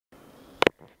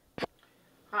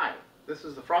This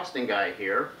is the frosting guy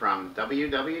here from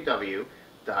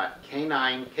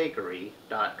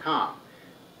www.k9cakery.com.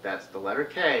 That's the letter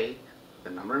K, the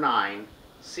number 9,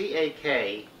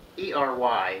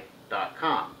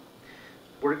 CAKERY.com.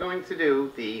 We're going to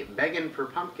do the Beggin' for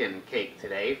Pumpkin cake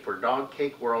today for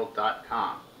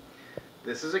dogcakeworld.com.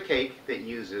 This is a cake that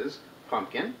uses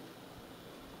pumpkin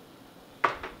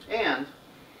and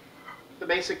the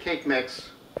basic cake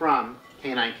mix from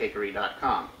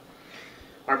K9cakery.com.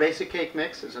 Our basic cake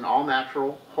mix is an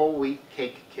all-natural whole wheat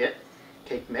cake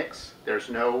mix. There's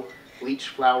no bleached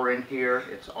flour in here.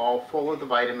 It's all full of the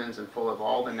vitamins and full of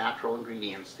all the natural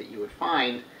ingredients that you would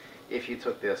find if you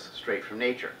took this straight from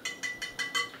nature.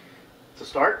 To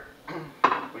start,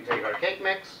 we take our cake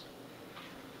mix,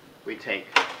 we take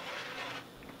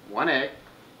 1 egg,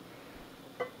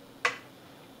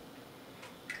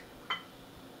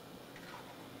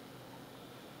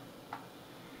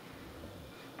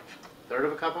 third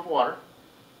of a cup of water,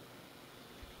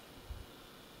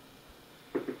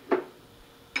 and a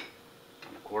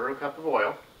quarter of a cup of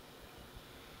oil,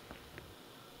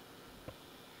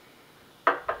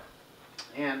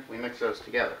 and we mix those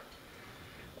together.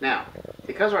 Now,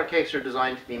 because our cakes are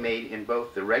designed to be made in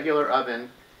both the regular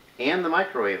oven and the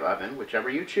microwave oven, whichever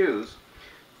you choose,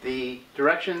 the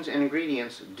directions and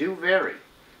ingredients do vary.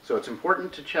 So it's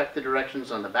important to check the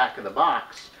directions on the back of the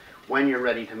box when you're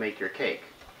ready to make your cake.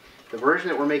 The version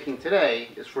that we're making today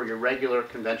is for your regular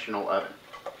conventional oven.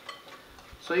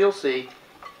 So you'll see,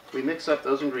 we mix up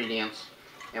those ingredients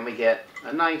and we get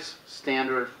a nice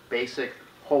standard basic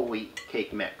whole wheat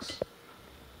cake mix.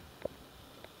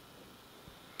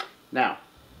 Now,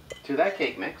 to that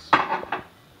cake mix,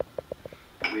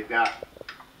 we've got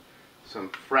some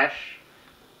fresh,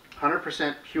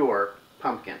 100% pure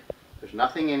pumpkin. There's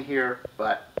nothing in here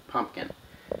but pumpkin.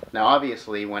 Now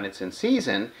obviously when it's in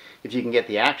season, if you can get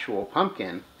the actual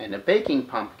pumpkin, and a baking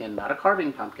pumpkin, not a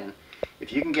carving pumpkin,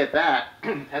 if you can get that,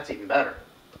 that's even better.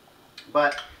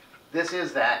 But this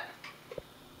is that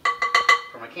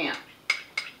from a can.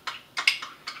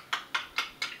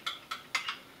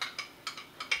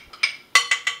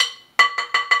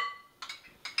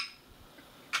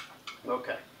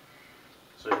 Okay,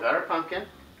 so we've got our pumpkin.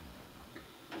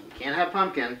 You can't have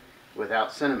pumpkin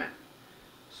without cinnamon.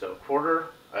 So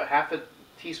half a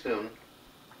teaspoon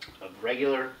of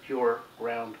regular pure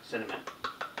ground cinnamon.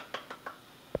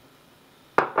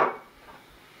 This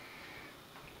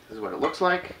is what it looks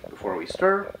like before we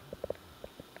stir.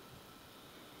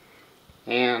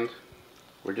 And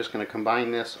we're just going to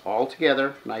combine this all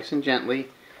together nice and gently.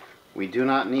 We do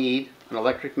not need an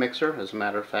electric mixer. As a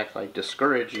matter of fact, I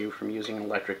discourage you from using an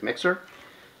electric mixer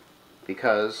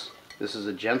because this is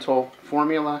a gentle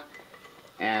formula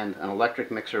and an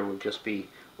electric mixer would just be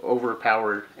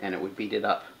overpowered and it would beat it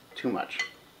up too much.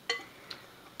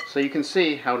 So you can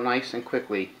see how nice and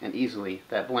quickly and easily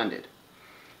that blended.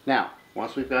 Now,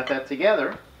 once we've got that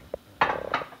together,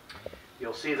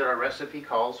 you'll see that our recipe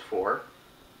calls for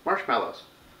marshmallows.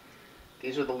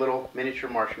 These are the little miniature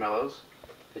marshmallows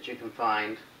that you can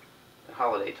find at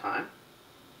holiday time,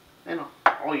 and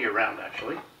all year round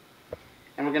actually.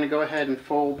 And we're going to go ahead and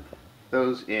fold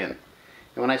those in.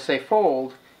 And when I say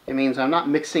fold, it means I'm not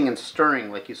mixing and stirring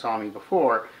like you saw me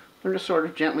before. I'm just sort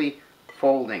of gently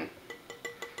folding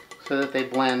so that they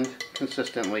blend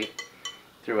consistently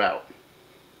throughout.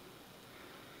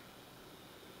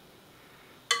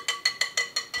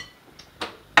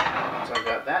 So I've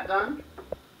got that done.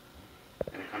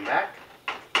 I'm going to come back.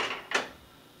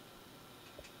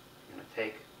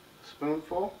 Take a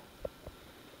spoonful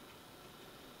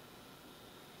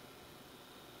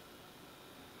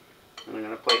and I'm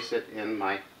going to place it in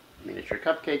my miniature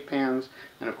cupcake pans,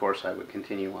 and of course I would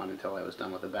continue on until I was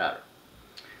done with the batter.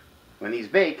 When these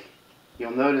bake,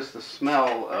 you'll notice the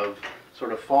smell of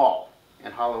sort of fall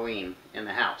and Halloween in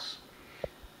the house.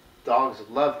 Dogs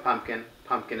love pumpkin.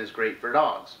 Pumpkin is great for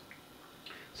dogs.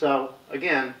 So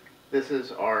again, this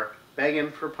is our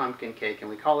Beggin' for Pumpkin cake, and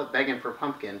we call it Beggin' for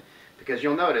Pumpkin because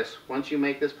you'll notice once you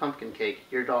make this pumpkin cake,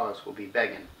 your dogs will be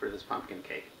begging for this pumpkin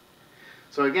cake.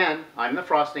 So again, I'm the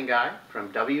frosting guy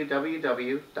from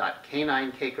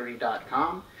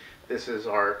www.k9cakery.com. This is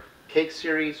our cake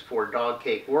series for Dog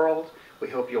Cake World. We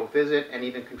hope you'll visit and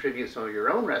even contribute some of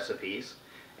your own recipes.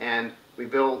 And we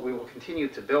will continue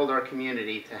to build our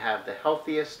community to have the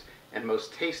healthiest and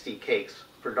most tasty cakes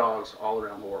for dogs all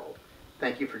around the world.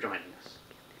 Thank you for joining us.